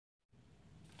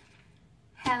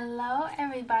Hello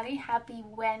everybody, happy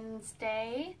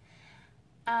Wednesday.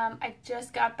 I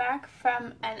just got back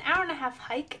from an hour-and-a-half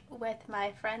hike with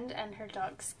my friend and her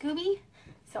dog Scooby.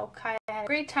 So Kaya had a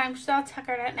great time. She's all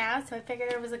tuckered out now, so I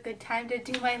figured it was a good time to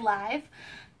do my live.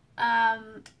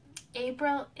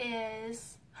 April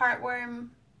is it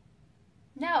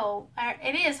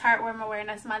is Heartworm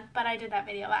Awareness Month, but I did that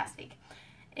video last week.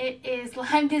 It is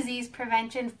Lyme Disease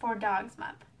Prevention for Dogs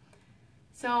Month.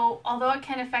 So, although it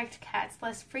can affect cats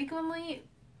less frequently,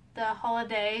 the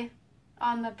holiday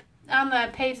on the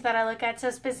page that I look at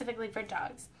says specifically for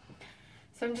dogs.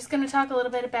 So I'm just going to talk a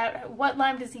little bit about what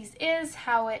Lyme disease is,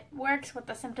 how it works, what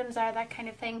the symptoms are, that kind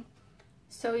of thing.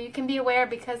 So you can be aware,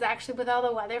 because actually with all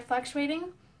the weather fluctuating,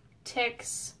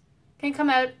 ticks can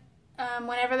come out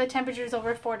whenever the temperature is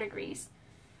over 4 degrees.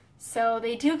 So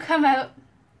they do come out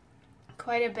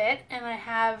quite a bit, and I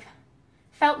have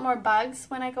felt more bugs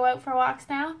when I go out for walks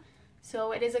now,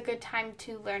 so it is a good time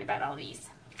to learn about all these.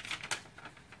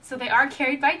 So they are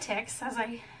carried by ticks, as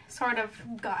I sort of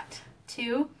got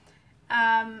to.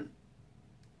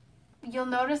 You'll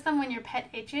notice them when your pet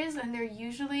itches, and they're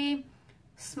usually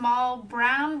small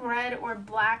brown, red, or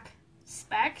black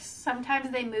specks.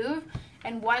 Sometimes they move,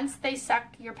 and once they suck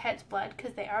your pet's blood,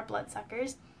 because they are blood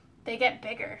suckers, they get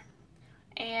bigger.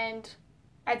 And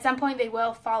at some point they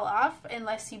will fall off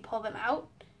unless you pull them out,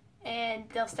 and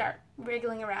they'll start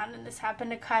wriggling around. And this happened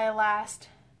to Kaya last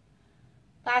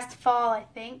fall, I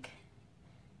think,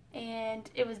 and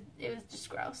it was just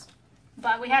gross.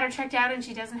 But we had her checked out and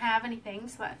she doesn't have anything,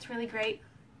 so that's really great.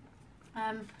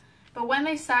 But when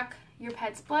they suck your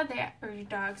pet's blood, or your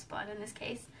dog's blood in this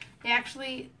case, they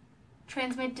actually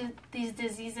transmit these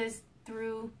diseases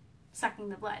through sucking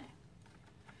the blood.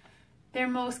 They're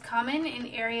most common in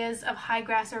areas of high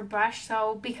grass or brush,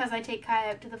 so because I take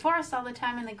Kaya out to the forest all the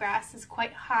time and the grass is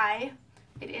quite high,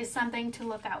 it is something to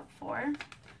look out for.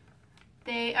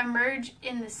 They emerge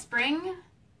in the spring,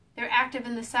 they're active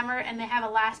in the summer, and they have a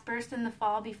last burst in the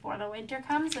fall before the winter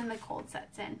comes and the cold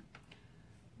sets in.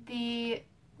 The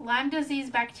Lyme disease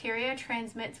bacteria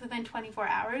transmits within 24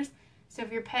 hours, so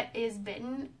if your pet is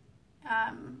bitten,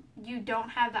 you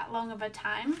don't have that long of a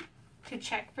time to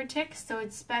check for ticks, so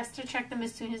it's best to check them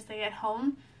as soon as they get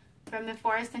home from the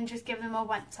forest and just give them a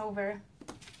once over.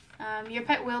 Your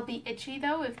pet will be itchy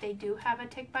though if they do have a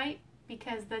tick bite,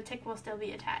 because the tick will still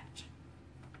be attached.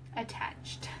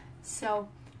 So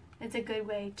it's a good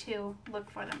way to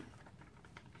look for them.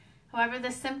 However,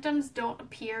 the symptoms don't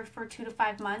appear for 2 to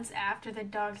 5 months after the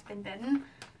dog's been bitten,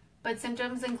 but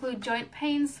symptoms include joint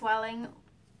pain, swelling,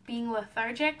 being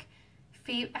lethargic,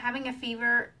 having a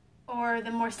fever, or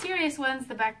the more serious ones,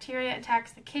 the bacteria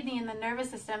attacks the kidney and the nervous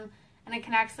system, and it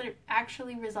can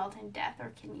actually result in death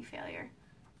or kidney failure.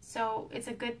 So it's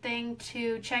a good thing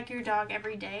to check your dog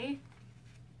every day,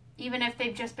 even if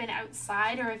they've just been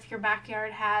outside, or if your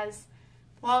backyard has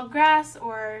wild grass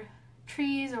or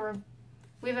trees, or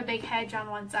we have a big hedge on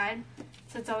one side,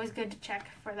 so it's always good to check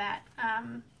for that.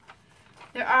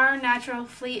 There are natural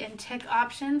flea and tick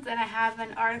options, and I have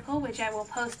an article which I will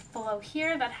post below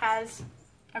here that has,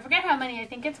 I forget how many, I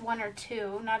think it's 1 or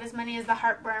 2, not as many as the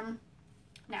heartworm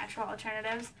natural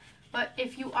alternatives. But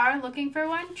if you are looking for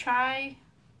one,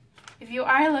 if you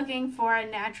are looking for a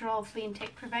natural flea and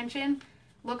tick prevention,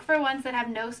 look for ones that have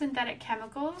no synthetic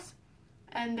chemicals,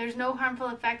 and there's no harmful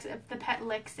effects if the pet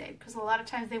licks it, because a lot of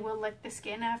times they will lick the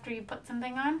skin after you put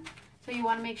something on, so you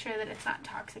want to make sure that it's not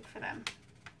toxic for them.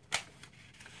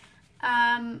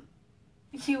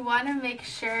 You want to make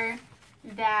sure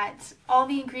that all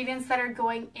the ingredients that are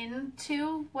going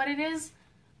into what it is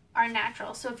are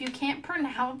natural. So if you can't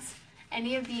pronounce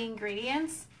any of the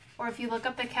ingredients, or if you look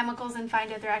up the chemicals and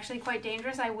find out they're actually quite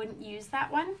dangerous, I wouldn't use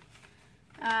that one.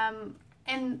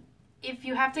 And if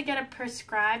you have to get a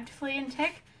prescribed flea and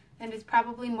tick, then it's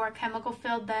probably more chemical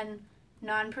filled than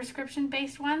non-prescription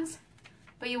based ones.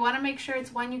 But you want to make sure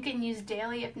it's one you can use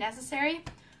daily if necessary.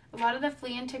 A lot of the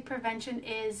flea and tick prevention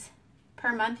is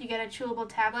per month you get a chewable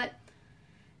tablet,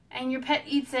 and your pet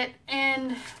eats it,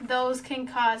 and those can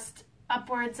cost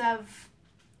upwards of,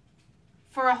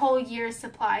 for a whole year's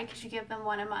supply, because you give them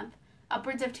one a month,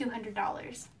 upwards of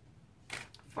 $200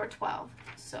 for 12.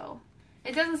 So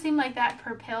it doesn't seem like that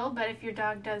per pill, but if your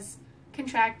dog does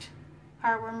contract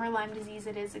heartworm or Lyme disease,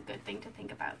 it is a good thing to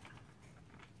think about.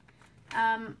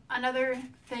 Another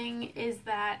thing is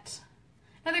that,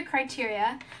 another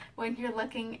criteria when you're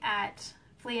looking at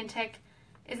flea and tick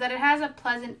is that it has a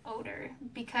pleasant odor,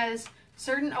 because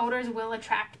certain odors will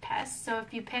attract pests. So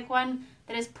if you pick one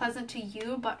that is pleasant to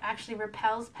you but actually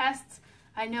repels pests,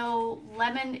 I know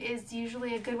lemon is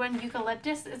usually a good one.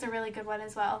 Eucalyptus is a really good one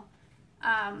as well.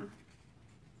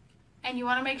 and you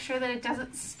want to make sure that it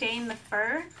doesn't stain the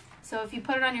fur. So if you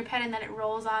put it on your pet and then it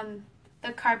rolls on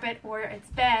the carpet or its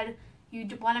bed, you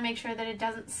want to make sure that it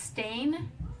doesn't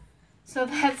stain. So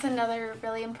that's another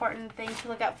really important thing to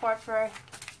look out for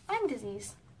Lyme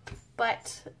disease.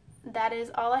 But that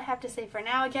is all I have to say for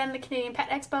now. Again, the Canadian Pet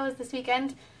Expo is this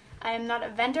weekend. I am not a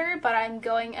vendor, but I'm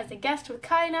going as a guest with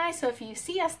Kai and I, so if you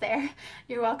see us there,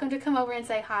 you're welcome to come over and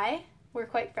say hi. We're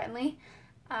quite friendly.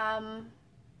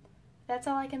 That's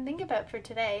all I can think about for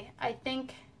today. I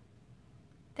think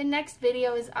the next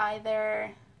video is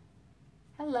either,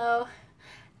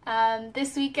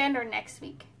 this weekend or next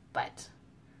week, but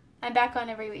I'm back on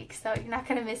every week, so you're not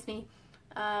going to miss me.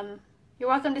 You're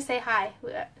welcome to say hi,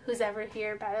 who's ever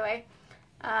here, by the way.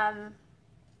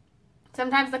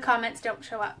 Sometimes the comments don't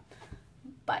show up,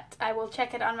 but I will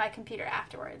check it on my computer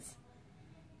afterwards.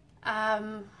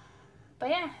 But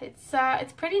yeah,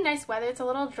 it's pretty nice weather. It's a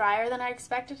little drier than I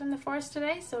expected in the forest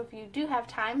today, so if you do have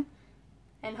time,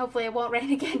 and hopefully it won't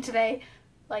rain again today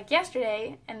like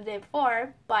yesterday and the day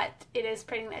before, but it is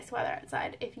pretty nice weather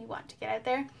outside if you want to get out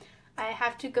there. I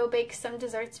have to go bake some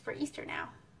desserts for Easter now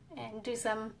and do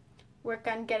some work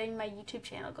on getting my YouTube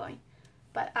channel going.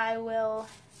 But I will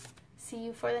see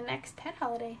you for the next pet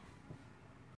holiday.